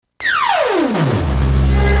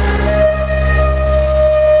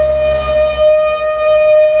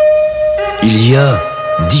y a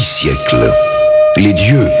 10 siècles, les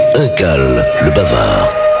dieux Incal, le bavard,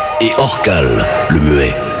 et Orcal, le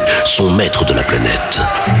muet, sont maîtres de la planète.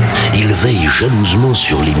 Ils veillent jalousement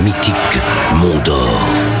sur les mythiques monts d'or.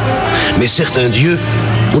 Mais certains dieux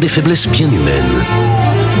ont des faiblesses bien humaines.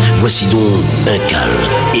 Voici donc Incal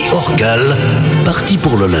et Orcal partis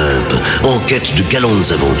pour l'Olympe en quête de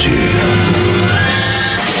galantes aventures.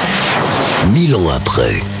 1000 ans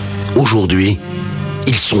après, aujourd'hui,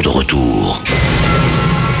 ils sont de retour.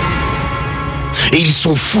 Et ils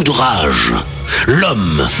sont fous de rage.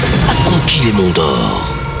 L'homme a conquis les monts d'or.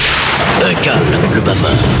 Incal, le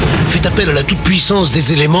bavard, fait appel à la toute-puissance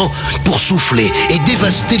des éléments pour souffler et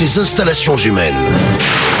dévaster les installations humaines.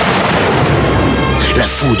 La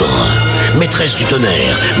foudre, maîtresse du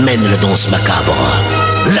tonnerre, mène la danse macabre.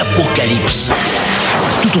 L'apocalypse.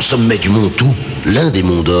 Tout au sommet du mont Tout, l'un des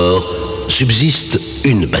monts d'or, subsiste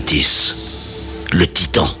une bâtisse. Le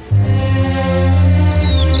Titan.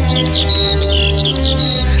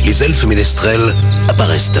 Les elfes ménestrels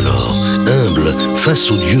apparaissent alors, humbles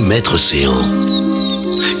face au dieu maître océan.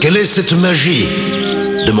 Quelle est cette magie ?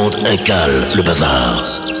 Demande Incal, le bavard.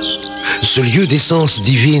 Ce lieu d'essence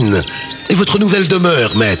divine est votre nouvelle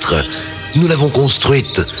demeure, maître. Nous l'avons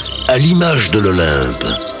construite à l'image de l'Olympe.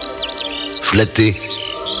 Flattés,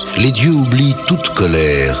 les dieux oublient toute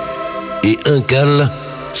colère et Incal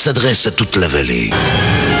s'adresse à toute la vallée.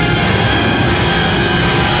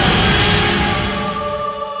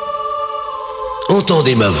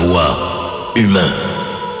 Entendez ma voix, humain.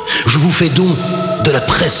 Je vous fais don de la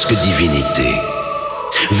presque divinité.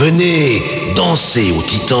 Venez danser au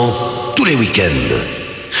Titan tous les week-ends.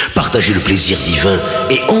 Partagez le plaisir divin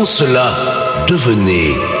et en cela,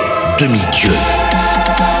 devenez demi-dieu.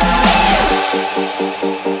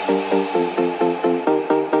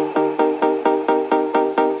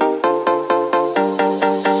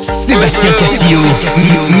 Sebastien Castillo,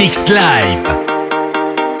 Mix Live.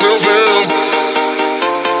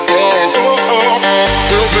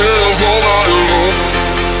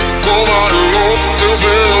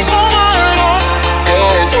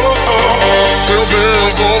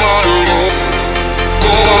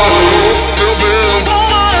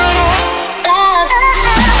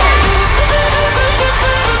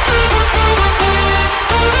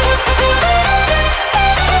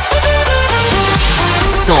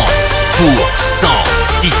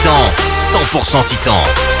 Titan, 100% Titan.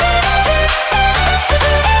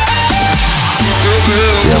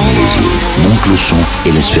 Ferme les yeux, monte le son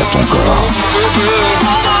et laisse faire ton corps.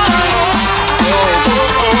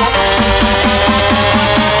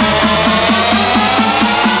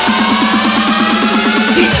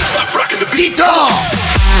 Titan!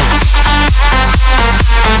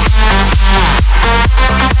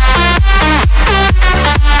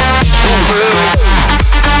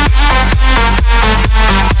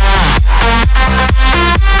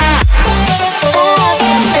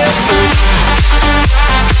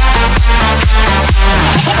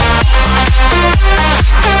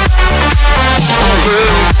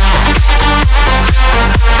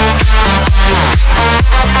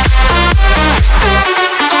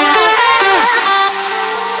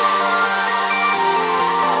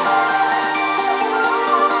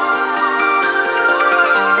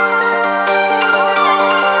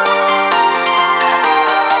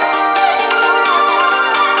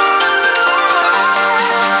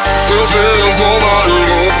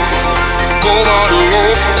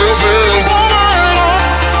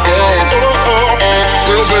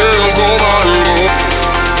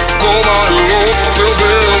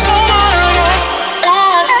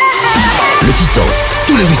 Le Titan,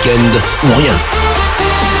 tous les week-ends ou rien.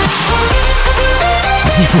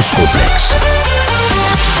 Diffuse complexe.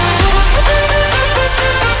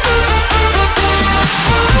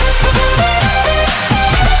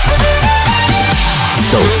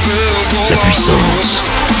 Titan, la puissance.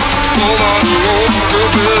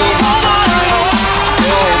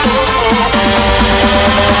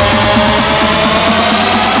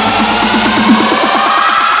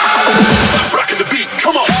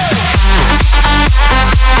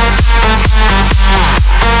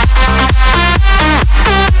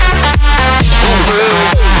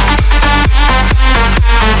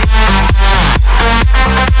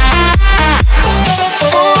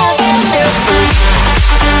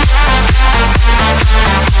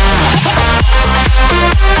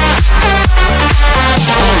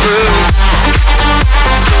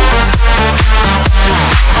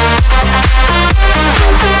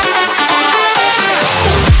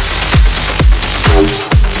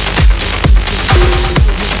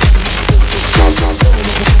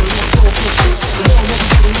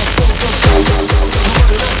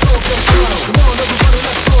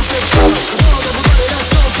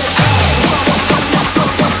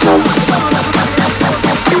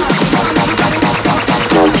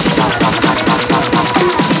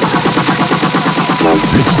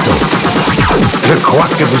 crois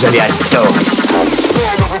que vous allez adorer ça.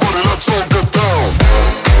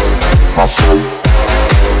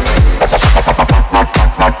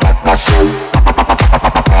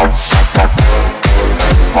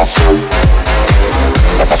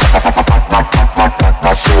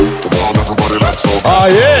 Oh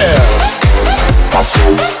yeah!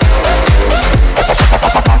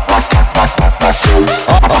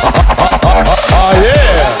 Oh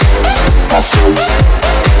yeah!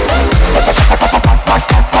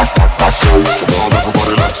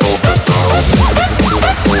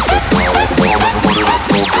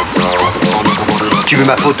 Tu veux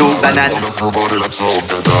ma photo, banane?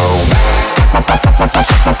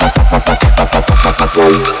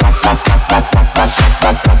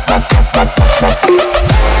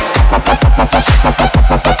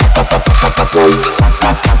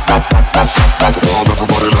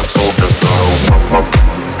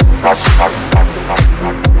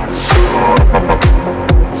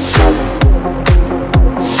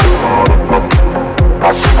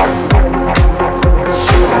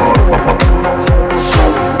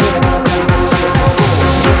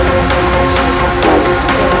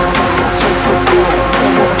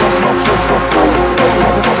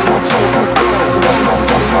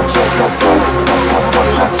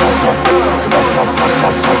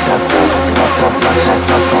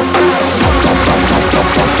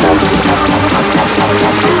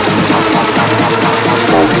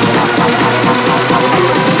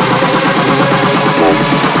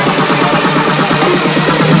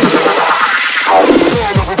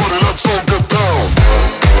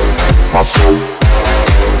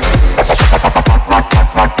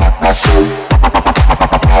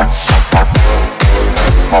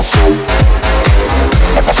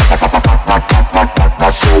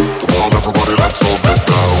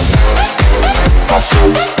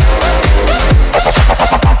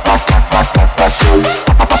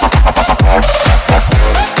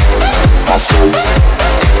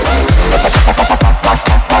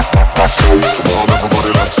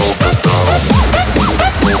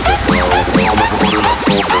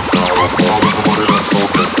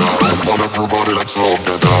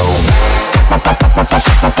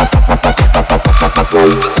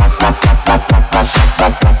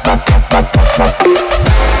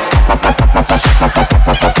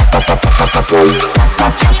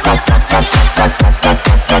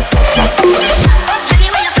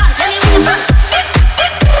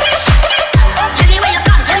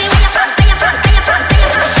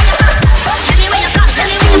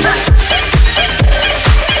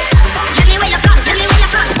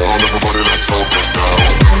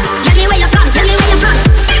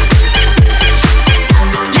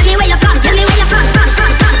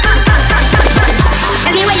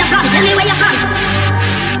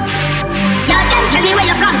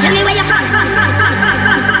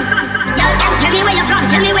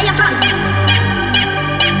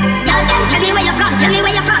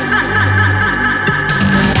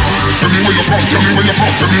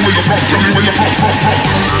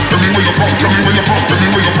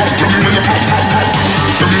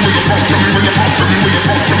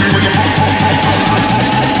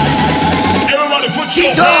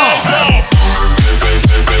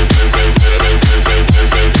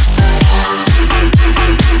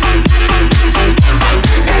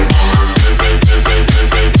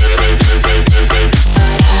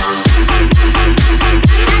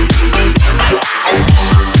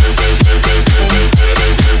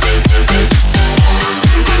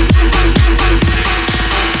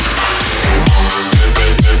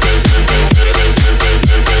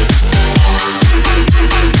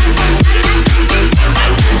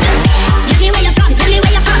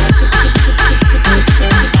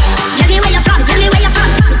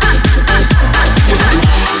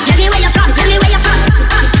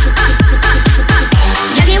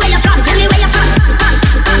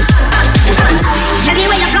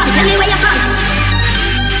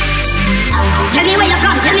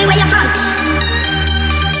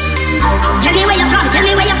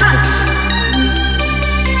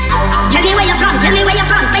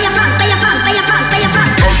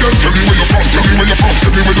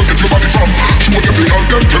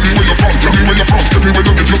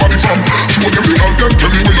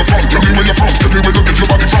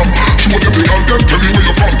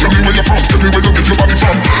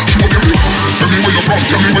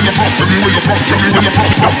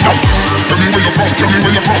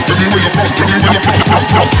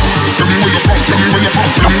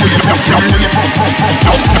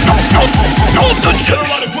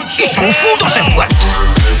 Ils sont fous dans cette boîte.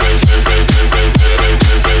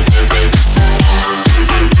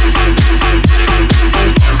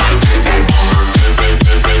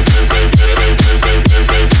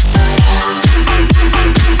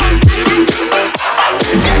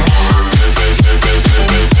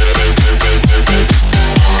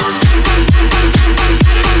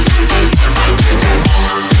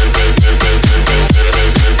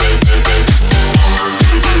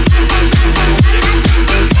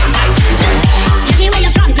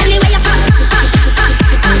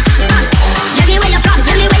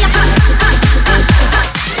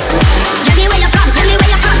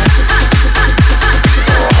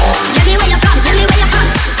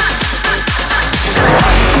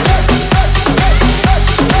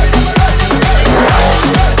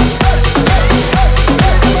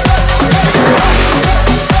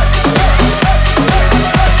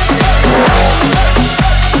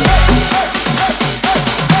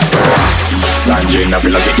 Gin, I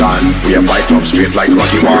feel like a gun. We a fight club straight like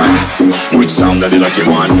Rocky One. Which sound are the lucky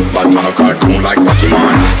one? Batman a cartoon like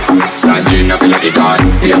Pokemon. San Gin, I feel like a gun.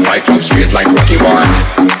 We a fight club straight like Rocky One.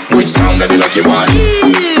 Which sound are the lucky one?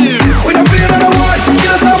 We don't feel on the one.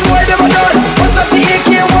 Kill us some boy, never done. What's up the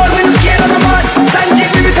AK-1? We don't scared of the man. San Gin,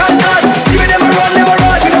 lyrical gun. See me never run, never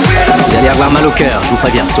run. We don't feel on the one. Vous allez avoir mal au cœur, je vous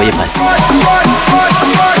préviens, soyez prêts.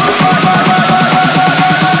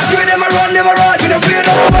 See me never run, never run. We don't feel on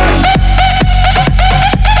the one.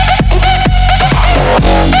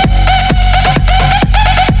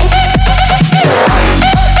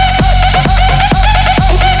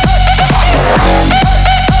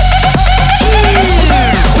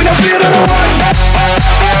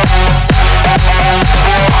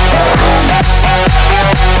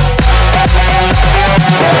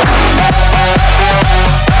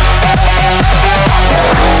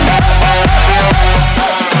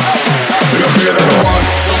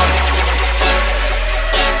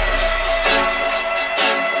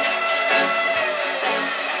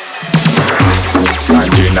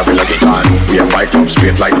 I feel like a gun. We a fight club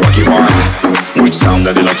straight like Rocky One. Which sound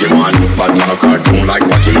are the lucky one? Batman a cartoon like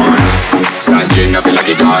Pokemon. San Gin, I feel like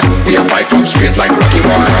a gun. We a fight club straight like Rocky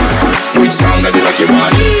One. Which sound are the lucky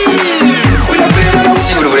one?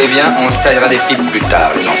 Si vous le voulez bien, on se taillera des pipes plus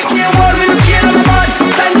tard, les enfants.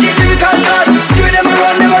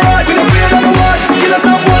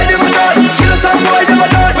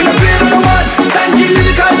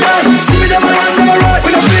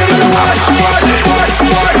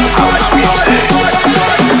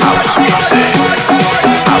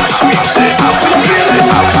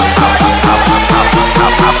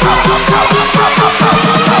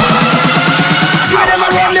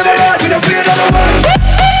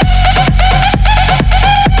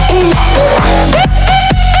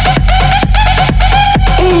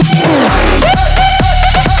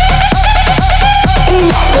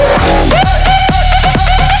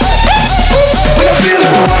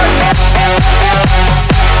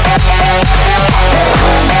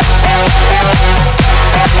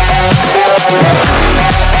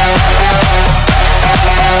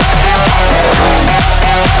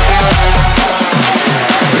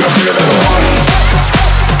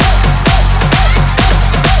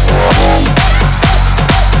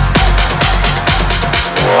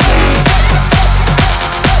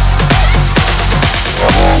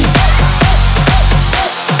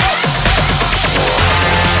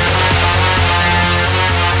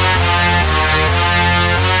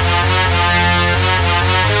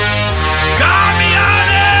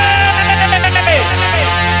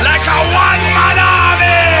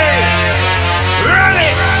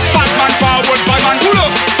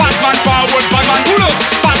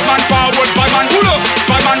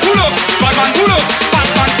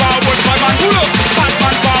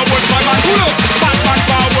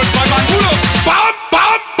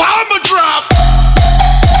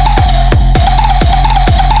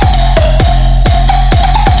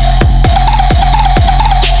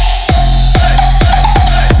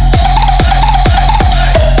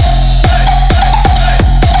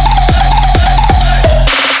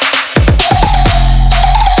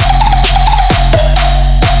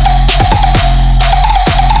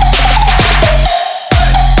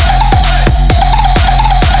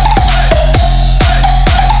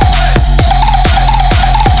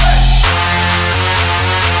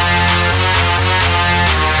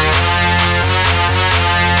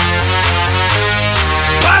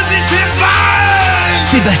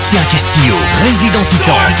 Sebastien Castillo, Résident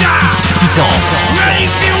Titan. Ready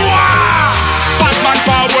for war. Batman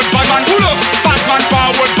forward, Batman pull up. Batman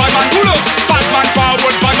forward, Batman pull up. Batman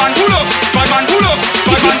forward, Batman pull up. Batman pull up.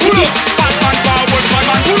 Batman pull up. Batman forward,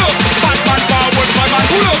 Batman pull up. Batman forward, Batman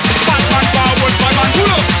pull up. Batman forward, Batman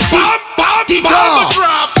pull up. Bam, bam, bam,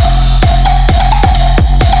 drop.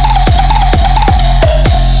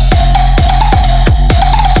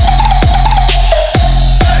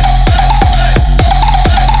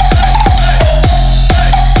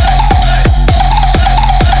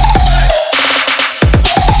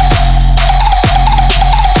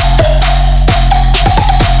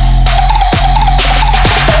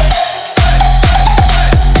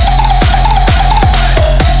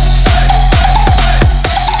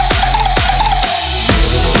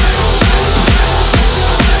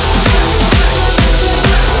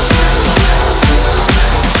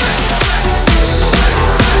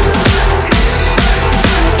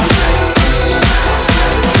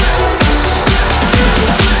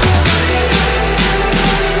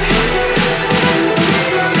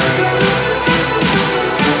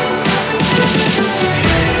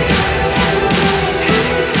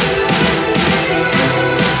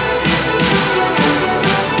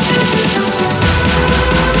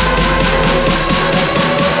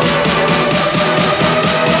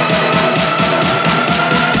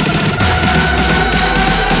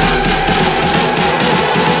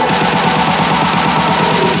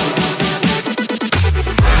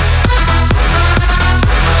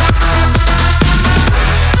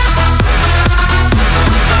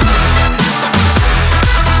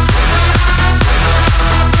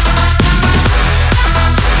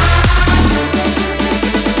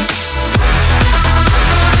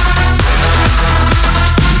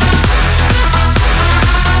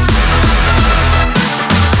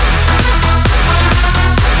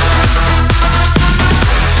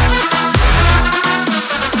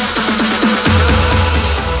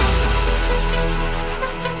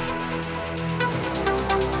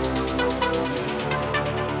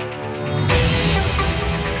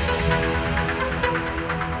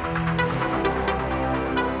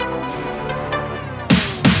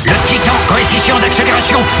 Coefficient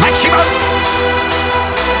d'accélération maximum.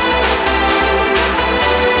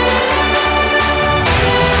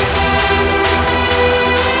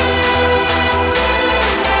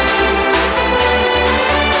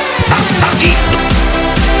 Parti.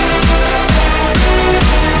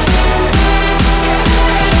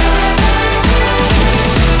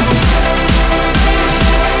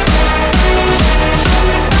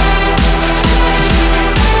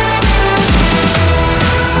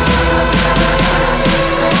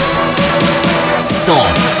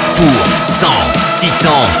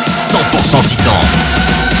 Titan, 100% Titan.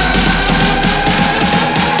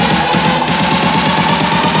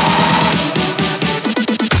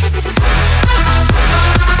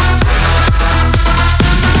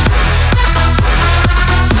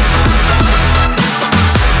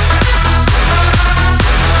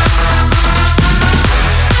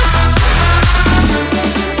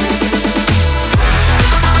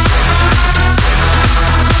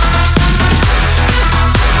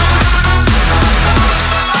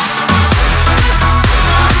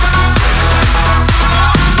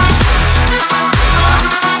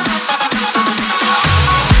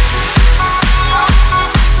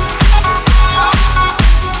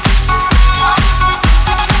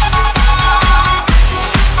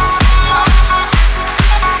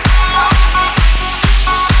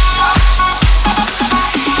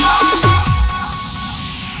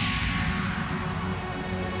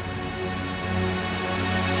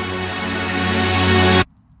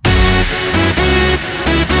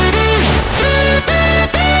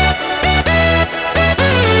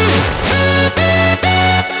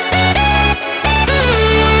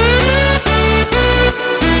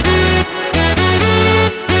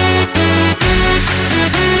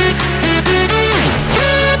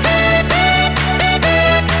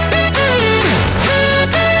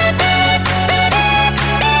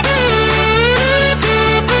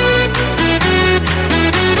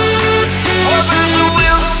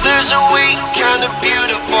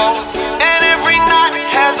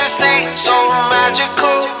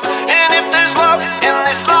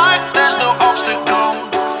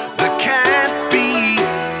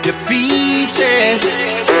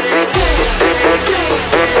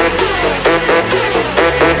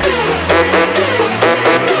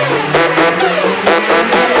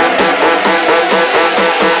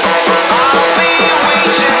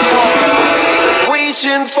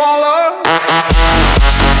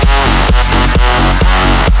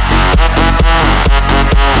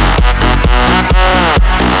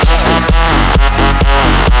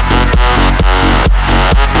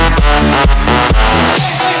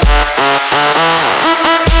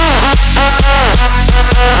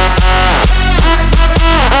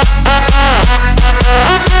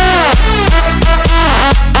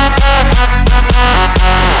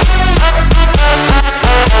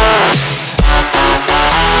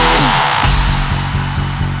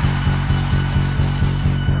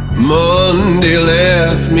 Monday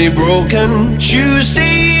left me broken.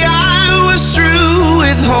 Tuesday I was through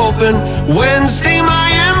with hoping. Wednesday my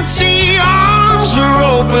empty arms were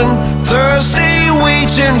open. Thursday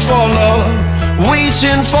waiting for love,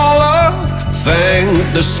 waiting for love.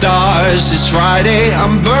 Thank the stars it's Friday.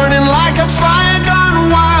 I'm burning like a fire gone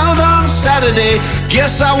wild on Saturday.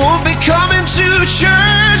 Guess I won't be coming to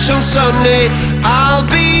church on Sunday. I'll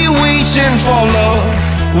be waiting for love,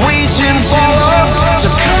 waiting for love to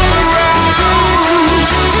come around.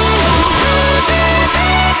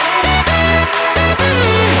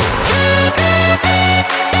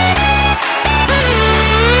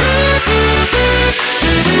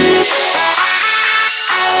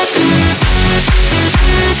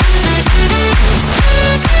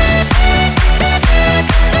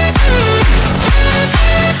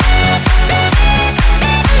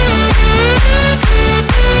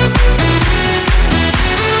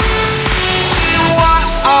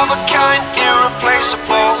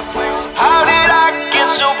 How did I get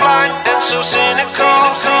so blind and so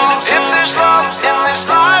cynical? If there's love in this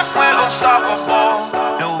life, we're unstoppable.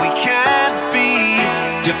 No, we can't be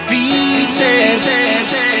defeated.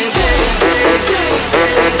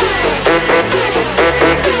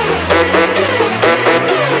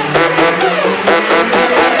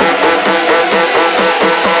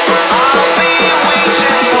 I'll be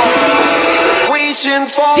waiting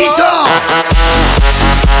for Titan.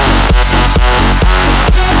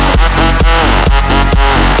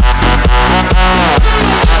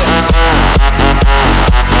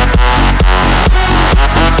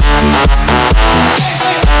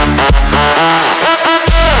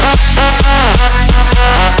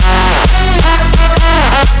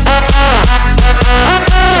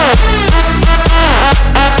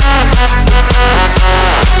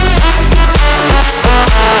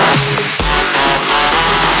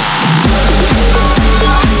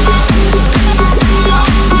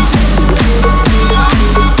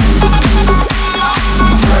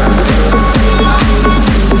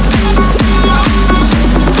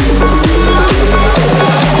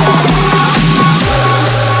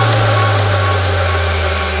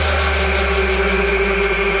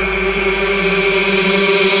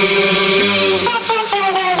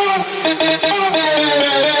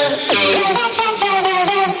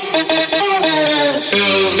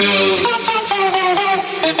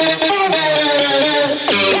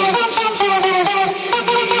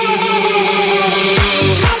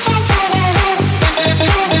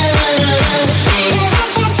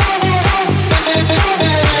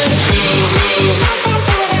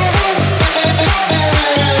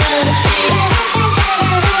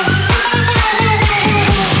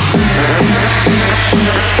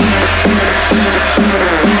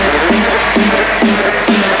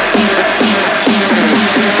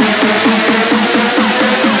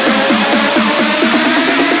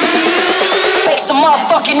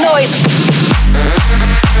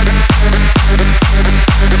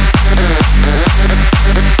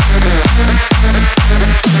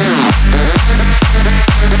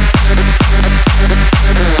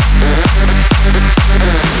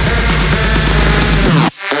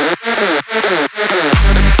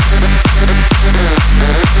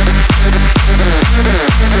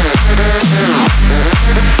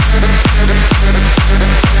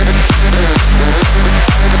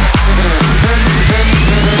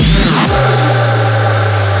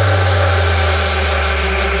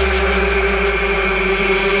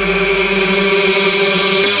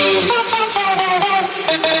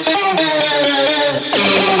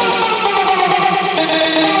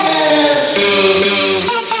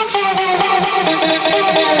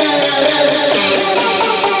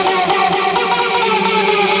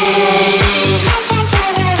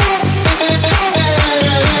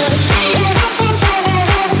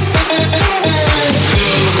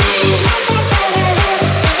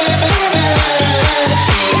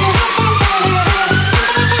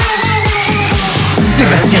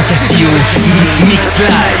 Sebastien Castillo, Mix Live.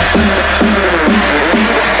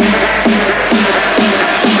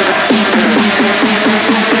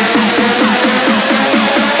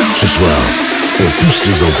 Ce soir, on pousse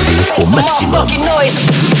les amplis au maximum.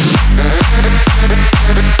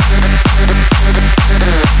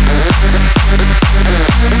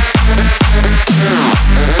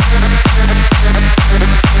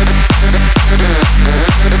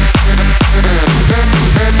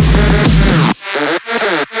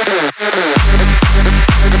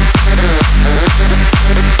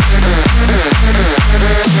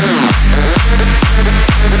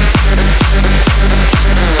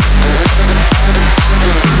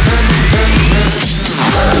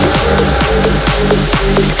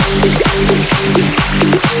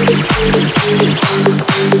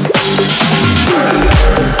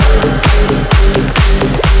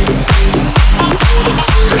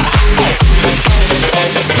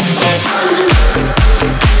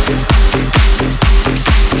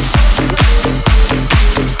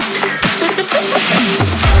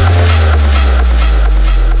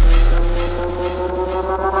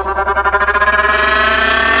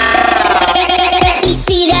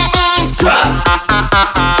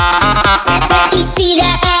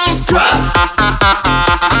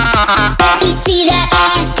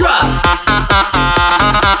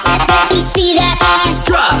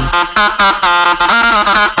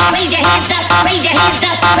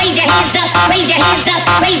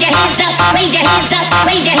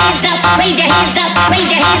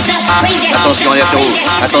 Attention alerte rouge,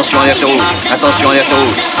 attention alerte rouge, attention alerte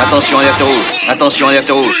rouge, attention alerte rouge, attention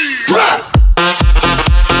alerte rouge.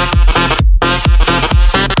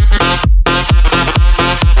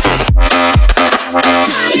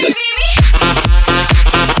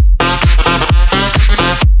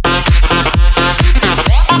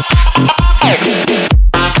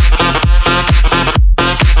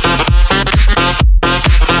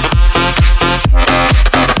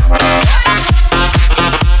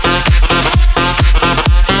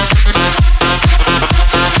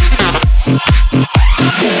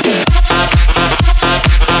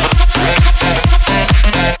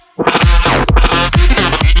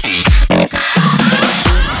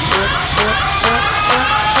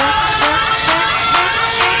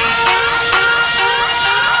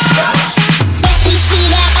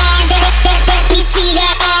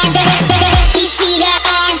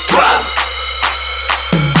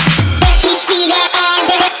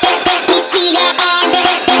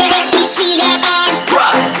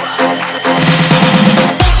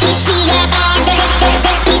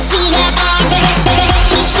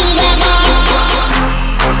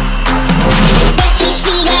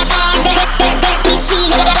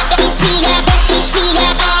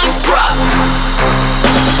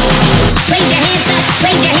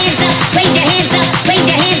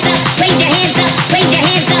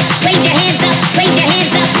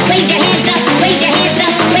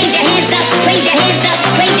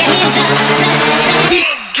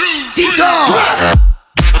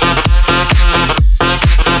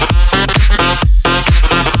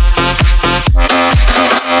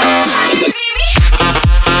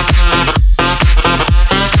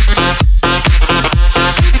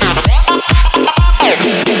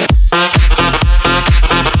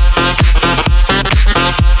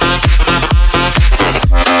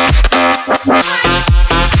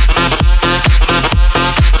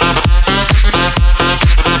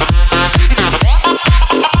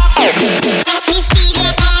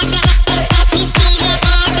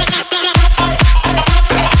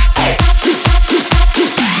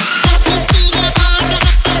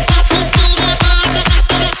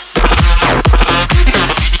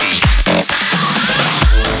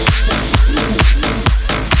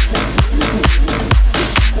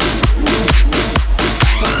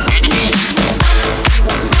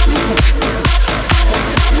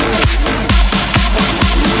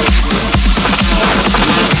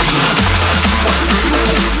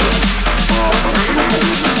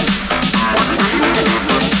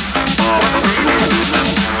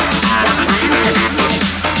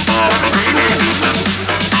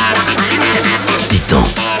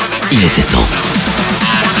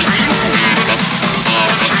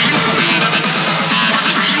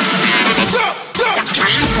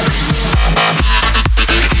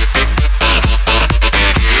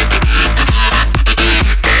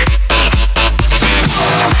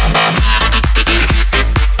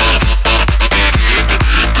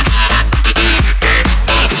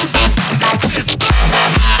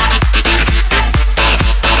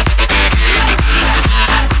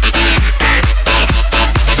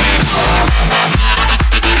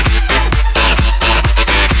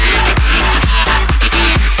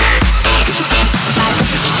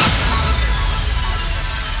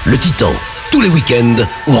 Le Titan, tous les week-ends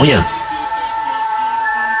ou rien.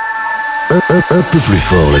 Un peu plus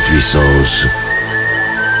fort la puissance.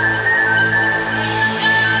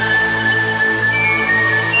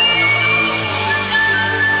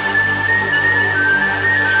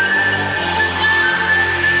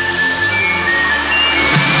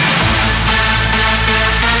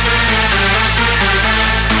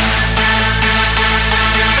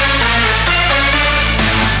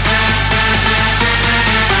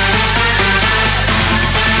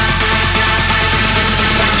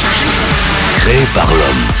 Créé par l'homme,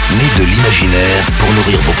 né de l'imaginaire pour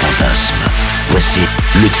nourrir vos fantasmes. Voici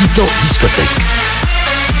le Titan Discothèque.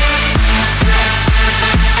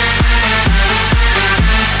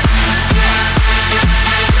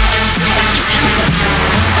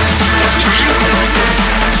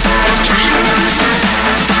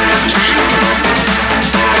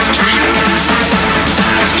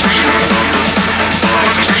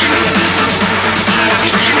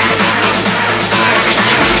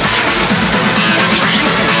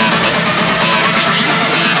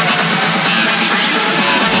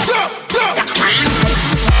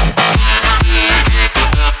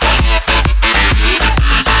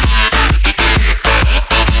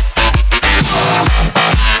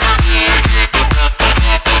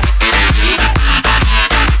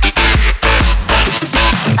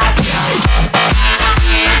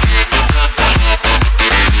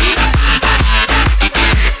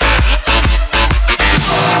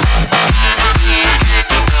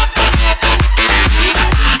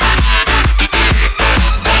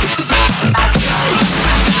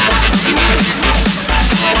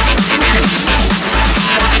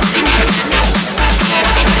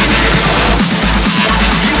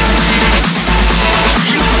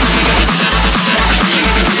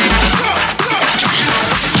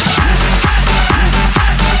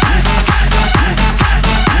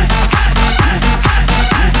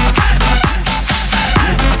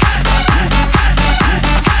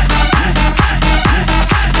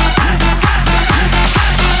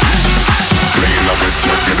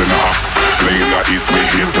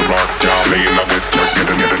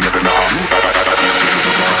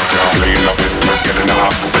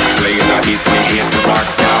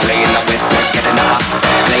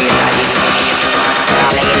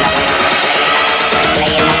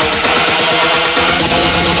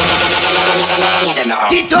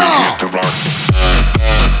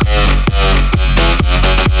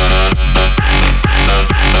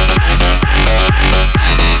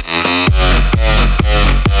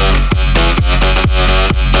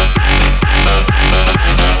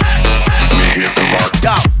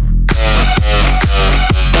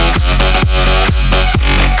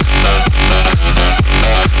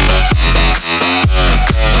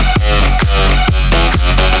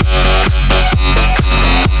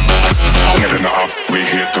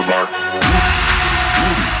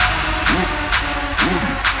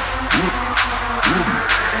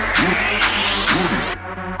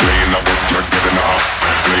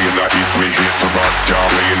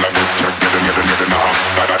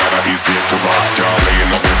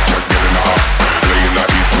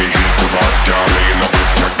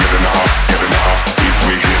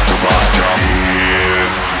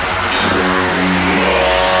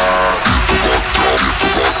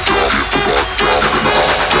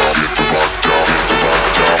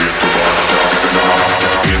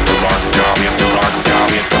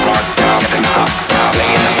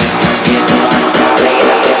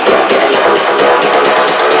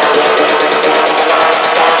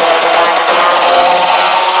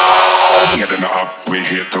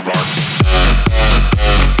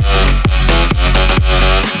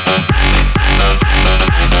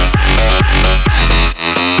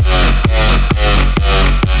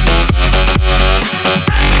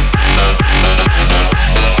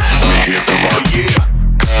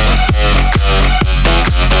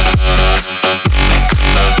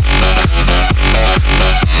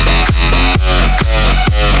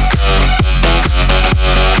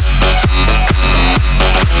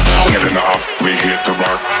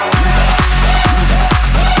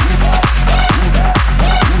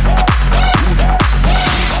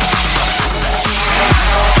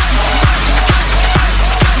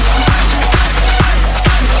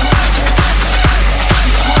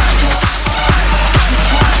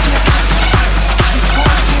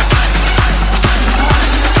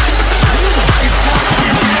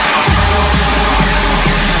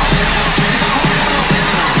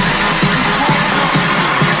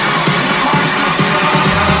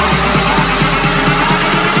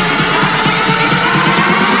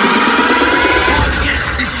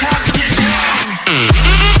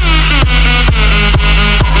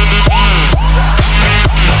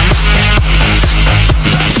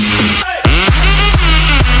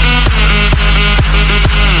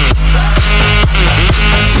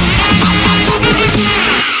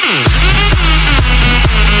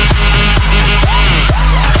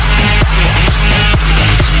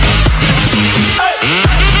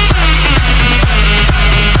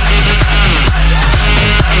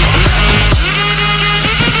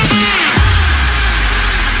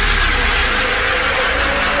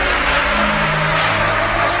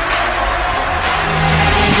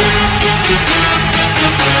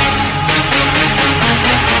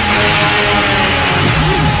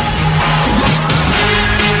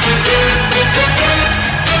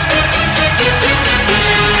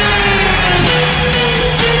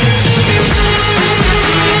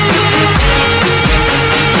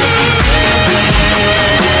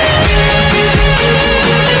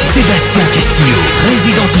 Castillo,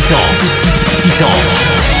 Résident Titan.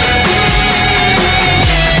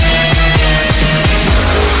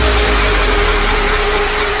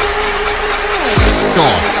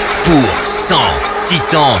 100%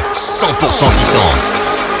 Titan, 100% Titan.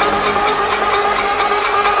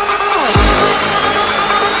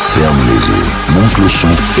 Ferme les yeux, monte le son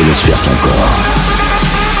et laisse faire ton corps.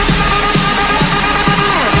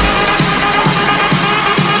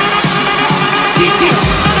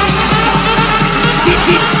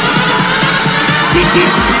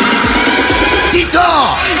 Titan!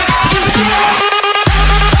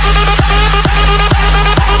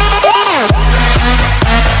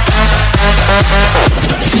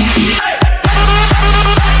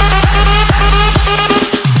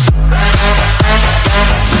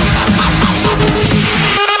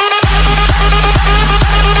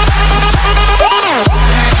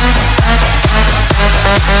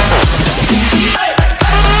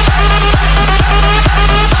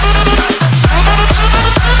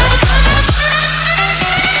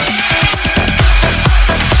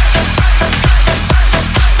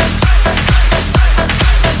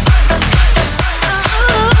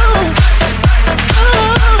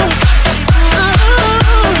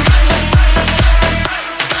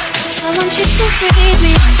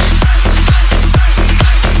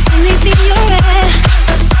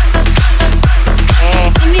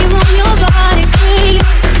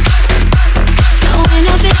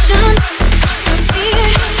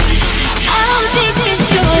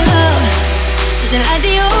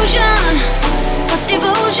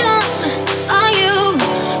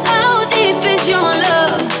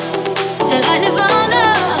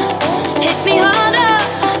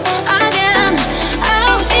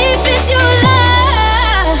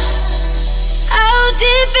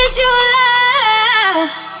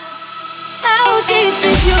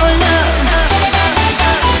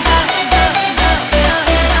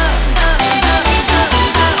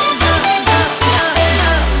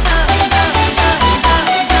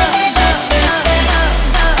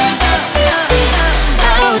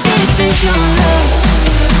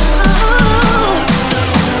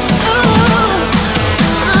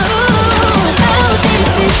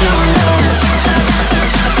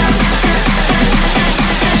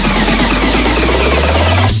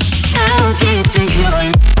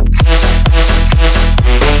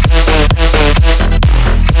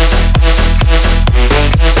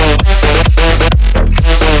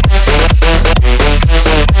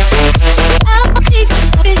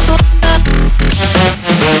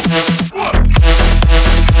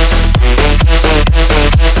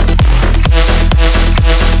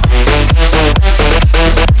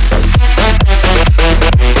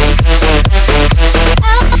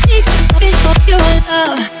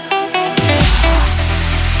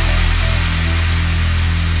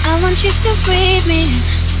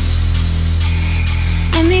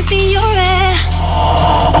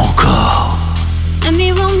 Encore. Let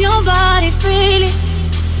me roam your body freely.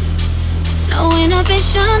 No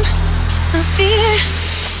inhibition, no fear.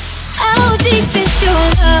 How deep is your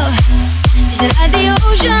love? Is it like the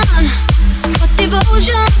ocean? What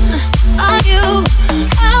devotion are you?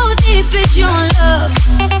 How deep is your love?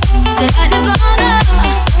 Is it like Nirvana?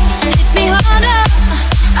 Hit me harder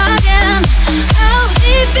again. How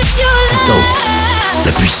deep is your love? Attends,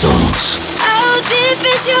 la puissance. How deep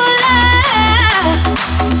is your love?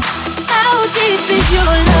 How deep is your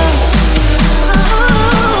love? Oh,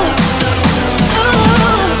 oh,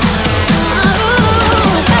 oh,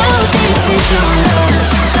 how deep is your love?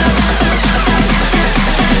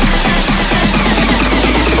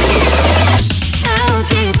 How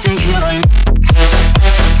deep is your love?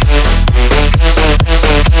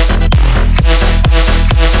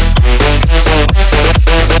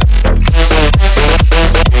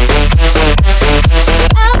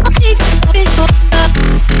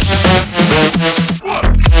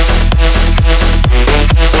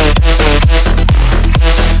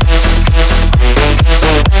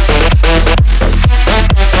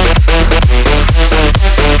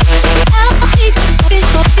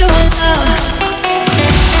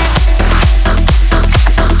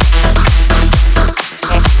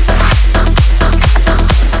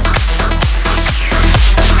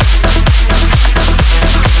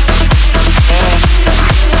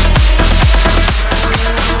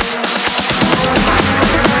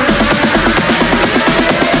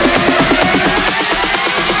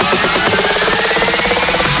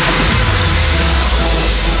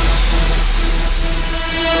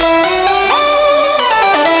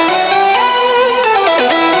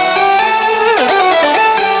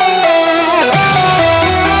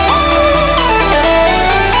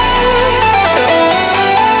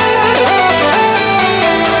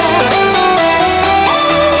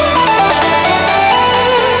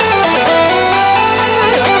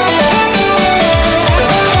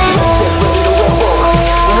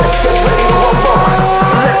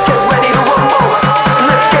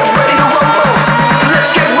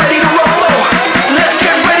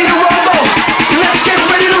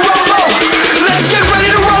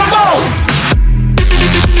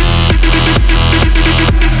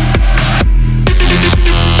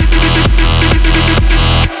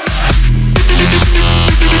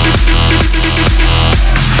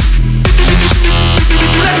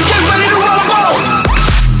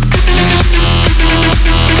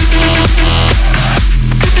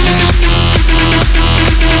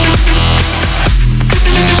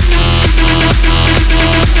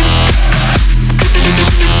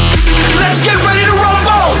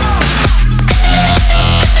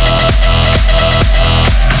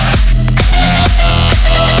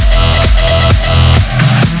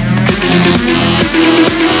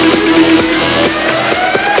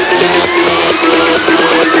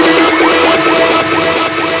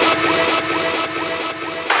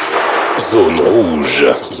 Zone rouge.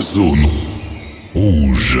 Zone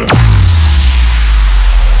rouge.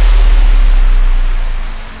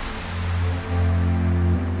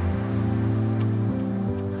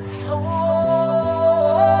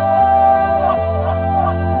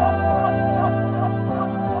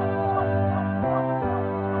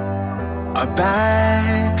 Our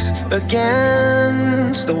backs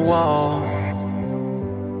against the wall.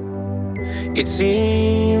 It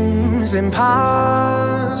seems impossible,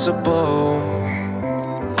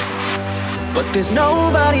 but there's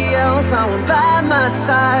nobody else I want by my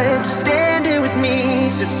side to stand here with me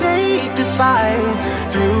to take this fight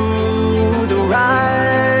through the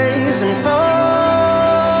rise and fall.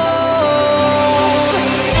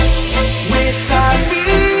 With our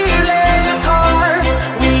fearless hearts,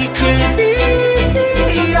 we could be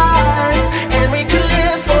the odds, and we could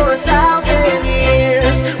live for 1,000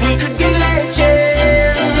 years. We could be legends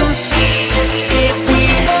if we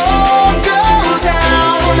all go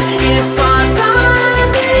down. If our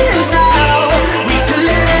time is now, we could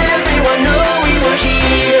let everyone know we were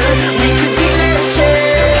here. We could be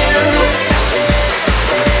legends.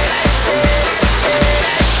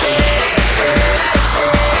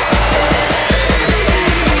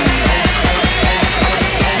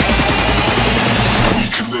 We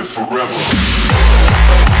can live forever.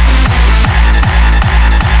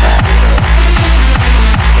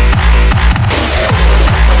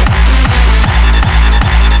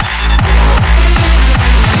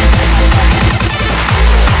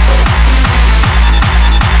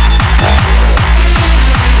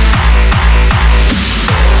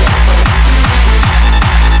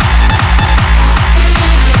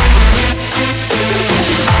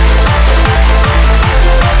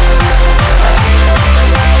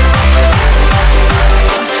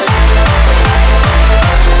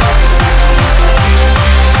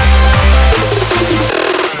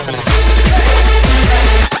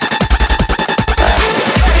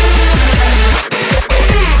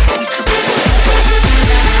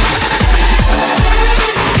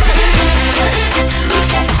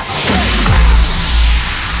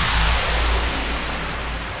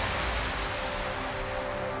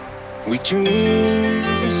 We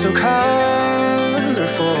dream so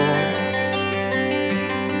colorful.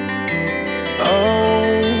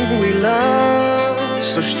 Oh, we love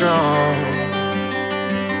so strong.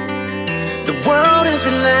 The world is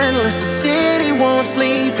relentless, the city won't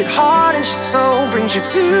sleep. It hardens your soul, brings you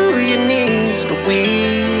to your knees. But we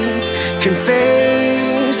can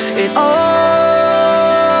face it all.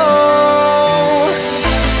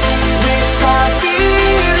 With our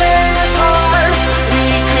fearless hearts, we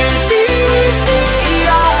could be the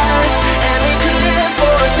odds, and we could live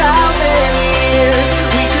for 1,000 years.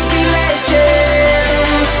 We could be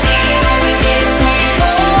legends if we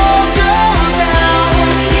all go down.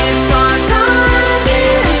 If our time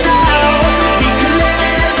is now, we could let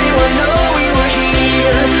everyone know we were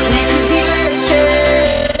here. We could be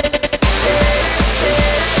legends.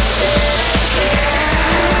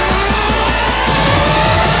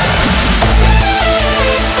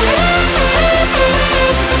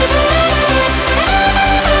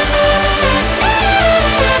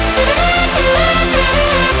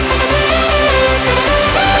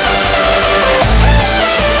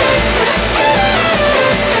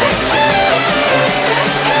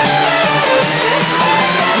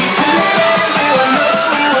 Everyone know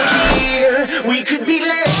we were here. We could be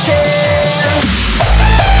legends.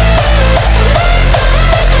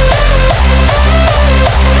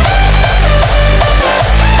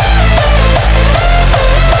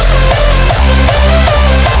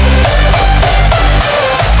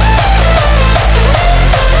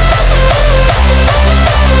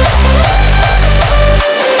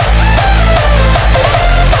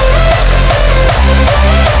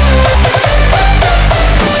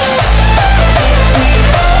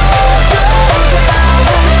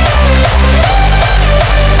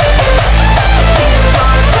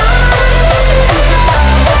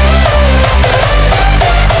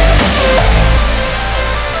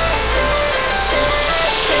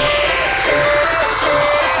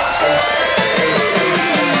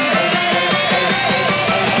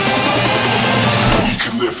 We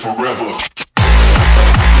can live forever.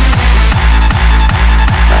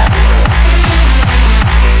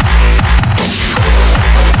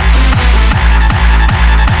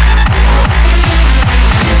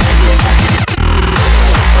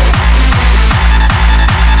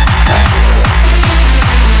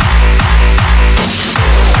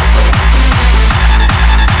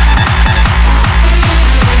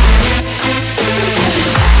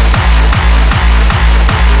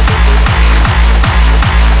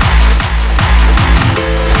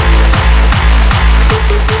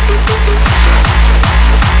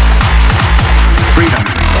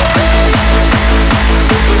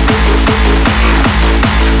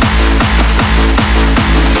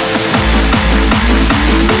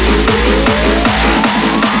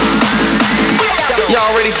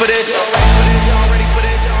 Y'all ready for this?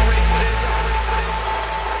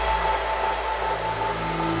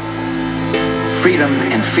 Freedom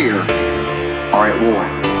and fear are at war.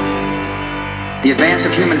 The advance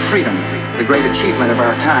of human freedom, the great achievement of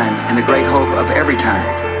our time and the great hope of every time,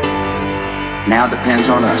 now depends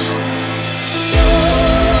on us.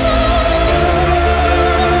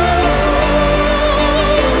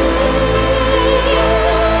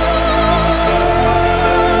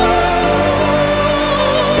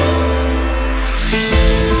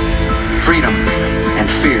 Freedom and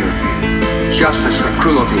fear, justice and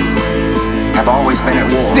cruelty have always been at war.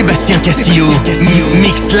 Sebastien Castillo,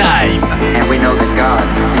 Mix Live. And we know that God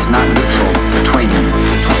is not neutral between them.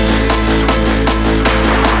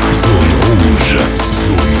 Zone rouge.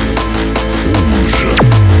 Zone rouge.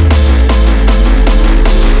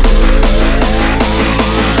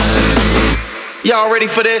 Y'all ready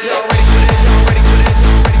for this?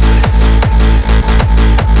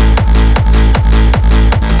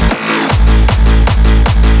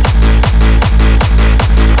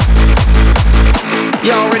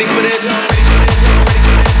 Y'all ready for this?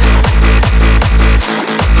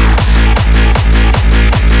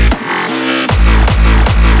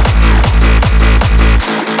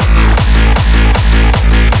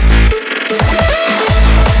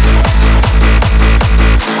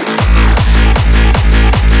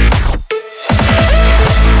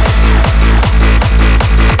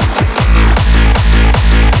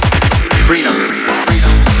 Freedom.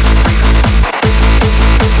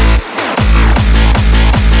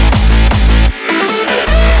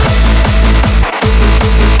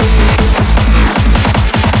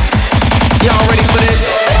 Y'all ready for this?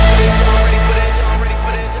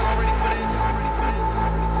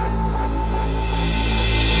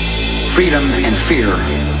 Freedom and fear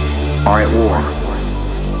are at war.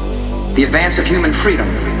 The advance of human freedom,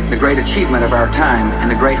 the great achievement of our time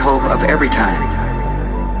and the great hope of every time,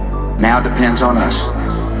 now depends on us.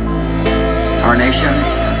 Our nation,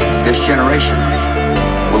 this generation,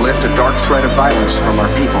 will lift a dark thread of violence from our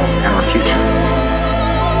people and our future.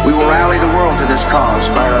 We will rally the world to this cause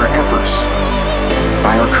by our efforts,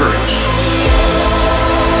 by our courage.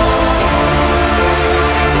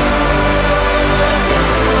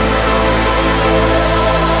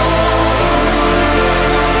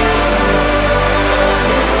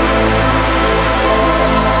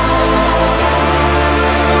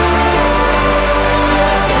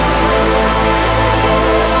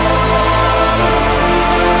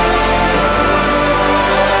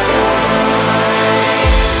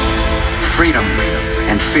 Freedom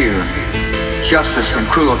and fear, justice and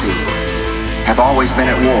cruelty have always been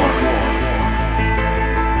at war.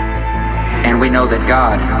 And we know that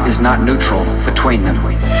God is not neutral between them.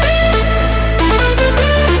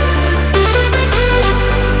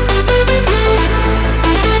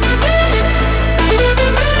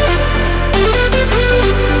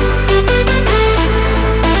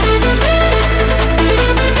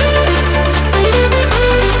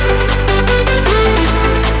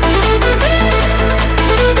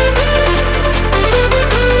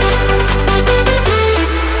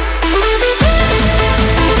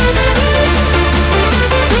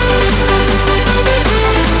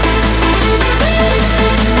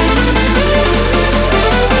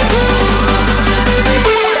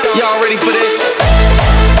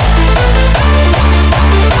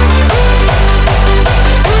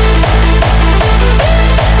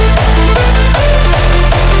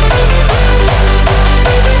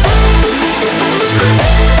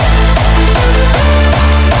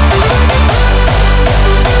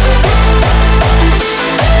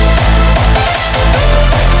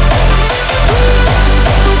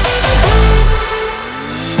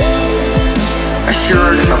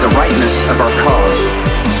 Assured of the rightness of our cause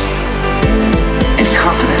and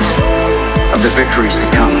confident of the victories to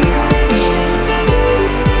come.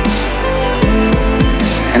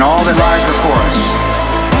 And all that lies before us,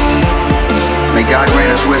 may God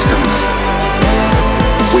grant us wisdom.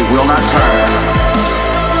 We will not tire,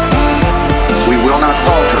 we will not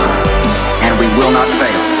falter, and we will not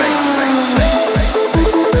fail.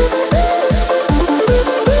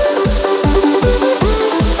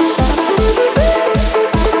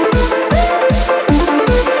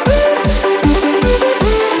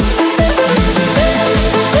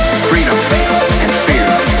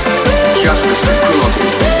 Justice and cruelty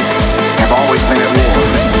have always been at war.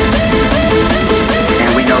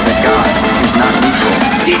 And we know that God is not neutral.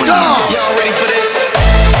 Y'all ready for this?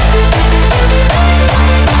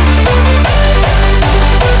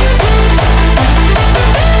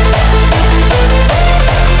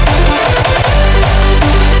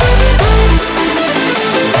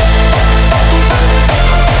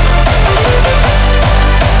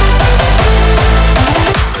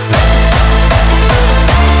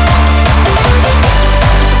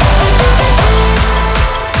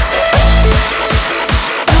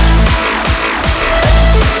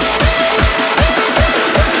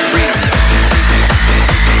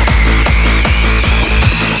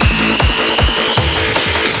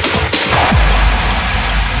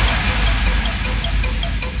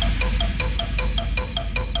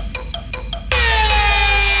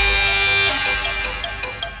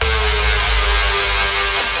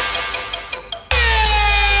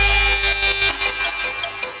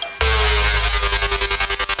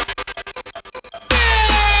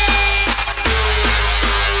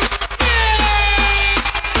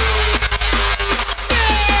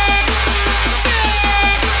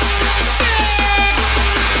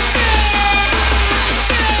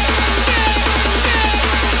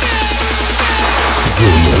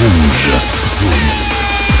 rouge. Zone rouge.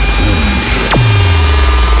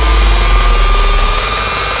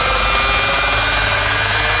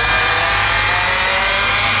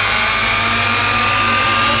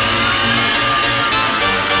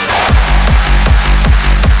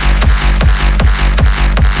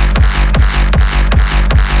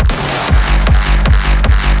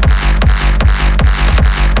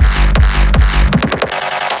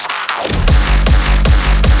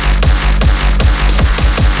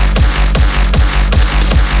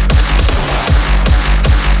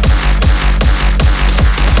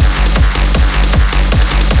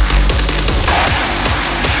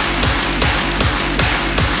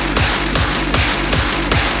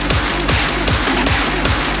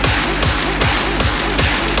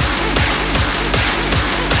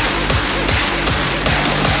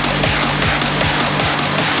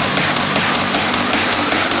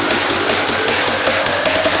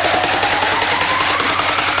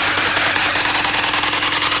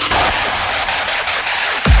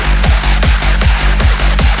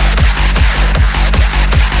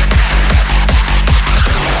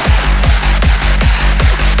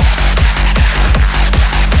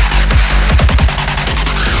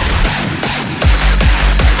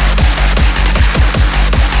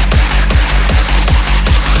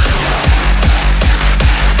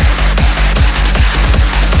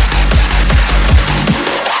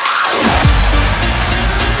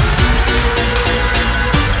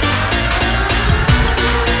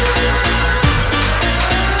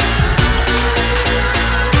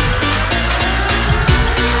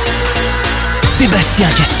 Sebastien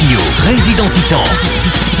Castillo, Résident Titan.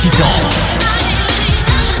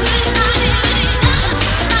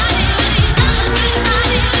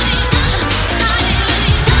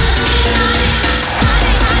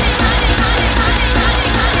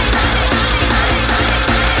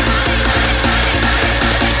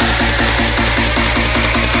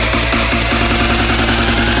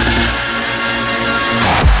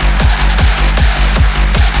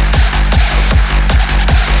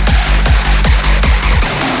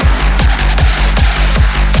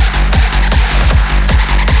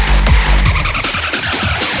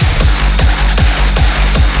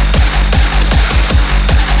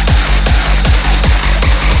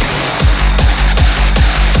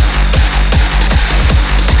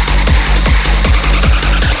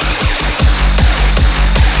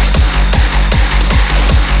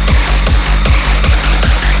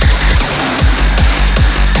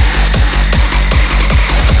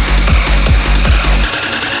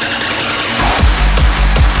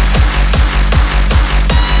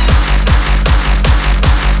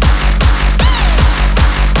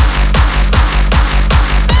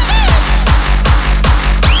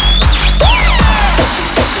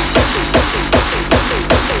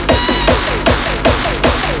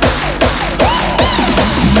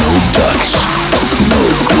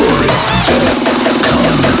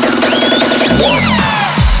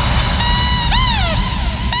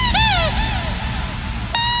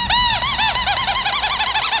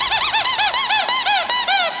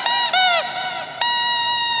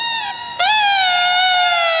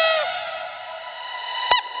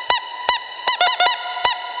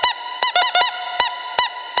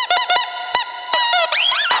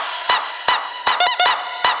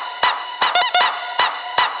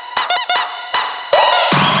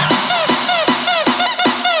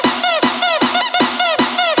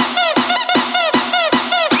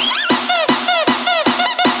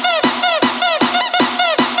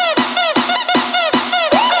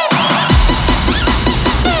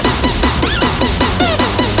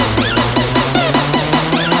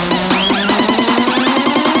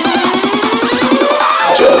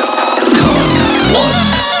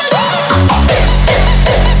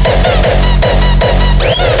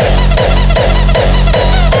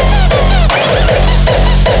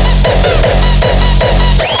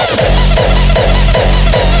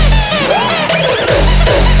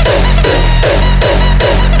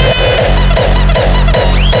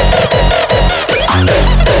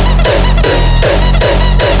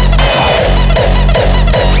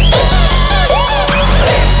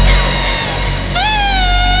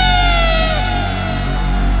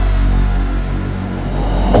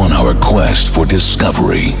 quest for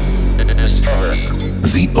discovery,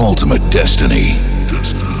 the ultimate destiny.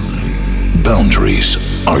 Boundaries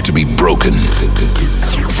are to be broken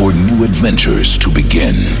for new adventures to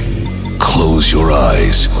begin. Close your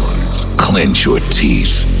eyes, clench your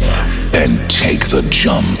teeth, and take the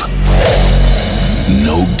jump.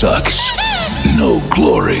 No ducks, no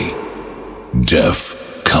glory.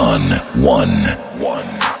 DEF-CON 1.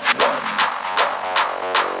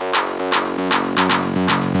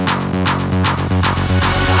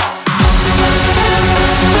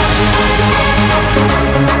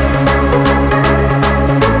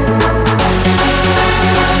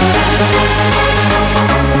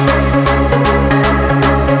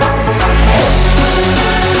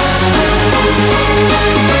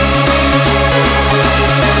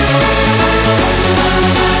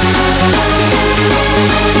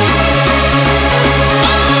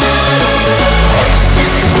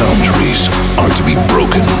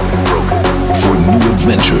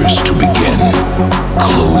 adventures to begin.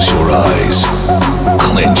 Close your eyes,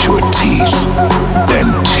 clench your teeth,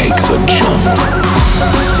 and take the jump.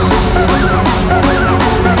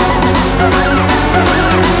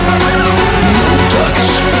 No guts,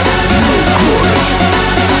 no glory.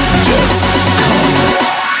 Death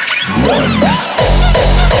come. One.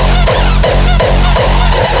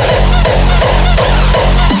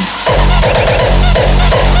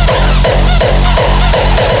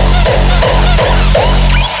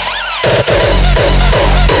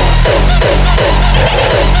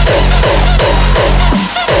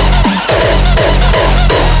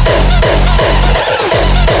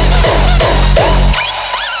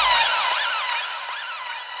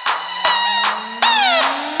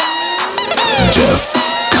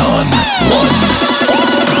 DEFCON 1.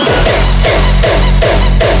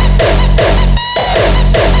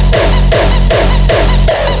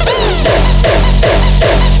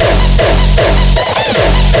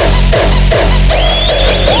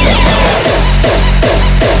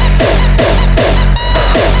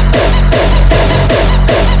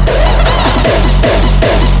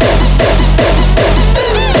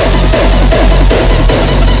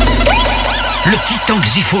 Le titan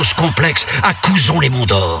Xyphos complexe à Couzon les Monts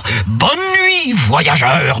d'Or. Bonne nuit,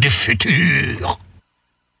 voyageurs du futur.